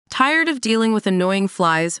Tired of dealing with annoying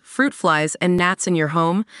flies, fruit flies, and gnats in your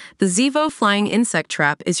home? The Zevo Flying Insect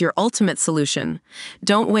Trap is your ultimate solution.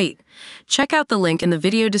 Don't wait. Check out the link in the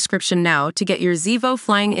video description now to get your Zevo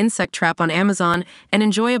Flying Insect Trap on Amazon and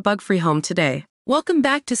enjoy a bug-free home today. Welcome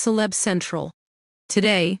back to Celeb Central.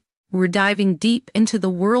 Today, we're diving deep into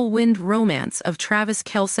the whirlwind romance of Travis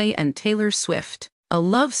Kelce and Taylor Swift, a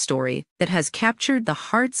love story that has captured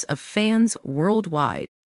the hearts of fans worldwide.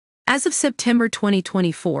 As of September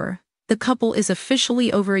 2024, the couple is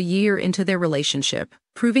officially over a year into their relationship,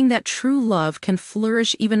 proving that true love can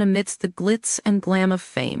flourish even amidst the glitz and glam of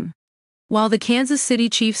fame. While the Kansas City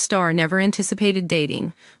Chiefs star never anticipated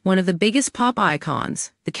dating one of the biggest pop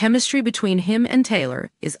icons, the chemistry between him and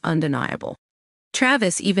Taylor is undeniable.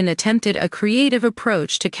 Travis even attempted a creative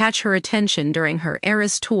approach to catch her attention during her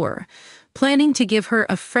Eras tour, planning to give her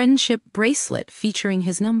a friendship bracelet featuring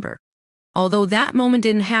his number. Although that moment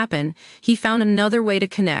didn't happen, he found another way to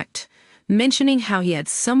connect, mentioning how he had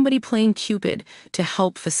somebody playing Cupid to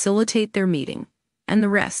help facilitate their meeting, and the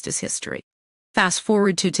rest is history. Fast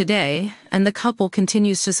forward to today, and the couple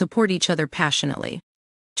continues to support each other passionately.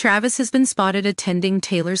 Travis has been spotted attending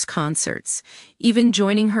Taylor's concerts, even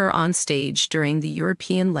joining her on stage during the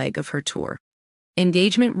European leg of her tour.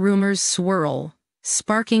 Engagement rumors swirl,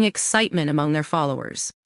 sparking excitement among their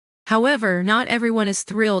followers. However, not everyone is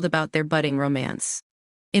thrilled about their budding romance.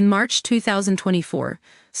 In March 2024,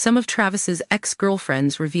 some of Travis's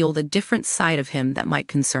ex-girlfriends revealed a different side of him that might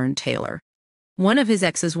concern Taylor. One of his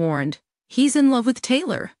exes warned, "He's in love with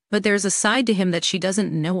Taylor, but there's a side to him that she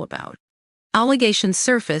doesn't know about." Allegations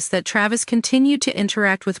surfaced that Travis continued to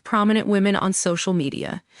interact with prominent women on social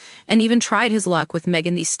media, and even tried his luck with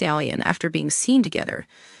Megan Thee Stallion after being seen together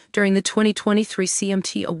during the 2023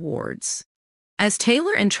 CMT Awards. As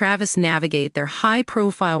Taylor and Travis navigate their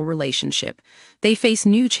high-profile relationship, they face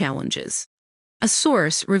new challenges. A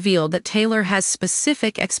source revealed that Taylor has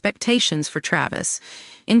specific expectations for Travis,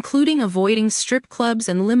 including avoiding strip clubs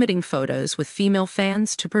and limiting photos with female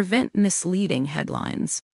fans to prevent misleading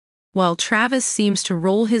headlines. While Travis seems to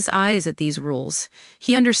roll his eyes at these rules,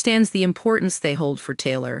 he understands the importance they hold for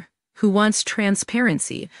Taylor, who wants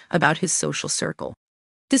transparency about his social circle.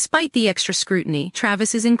 Despite the extra scrutiny,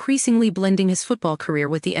 Travis is increasingly blending his football career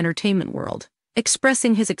with the entertainment world,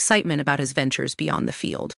 expressing his excitement about his ventures beyond the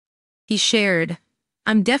field. He shared,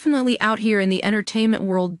 "I'm definitely out here in the entertainment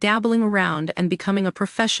world dabbling around and becoming a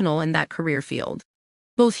professional in that career field."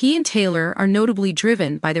 Both he and Taylor are notably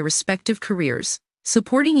driven by their respective careers,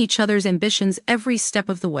 supporting each other's ambitions every step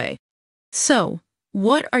of the way. So,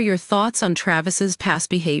 what are your thoughts on Travis's past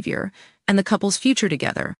behavior and the couple's future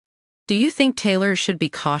together? Do you think Taylor should be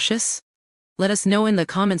cautious? Let us know in the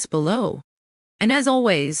comments below. And as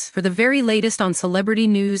always, for the very latest on celebrity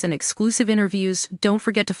news and exclusive interviews, don't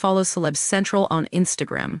forget to follow Celeb Central on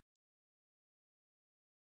Instagram.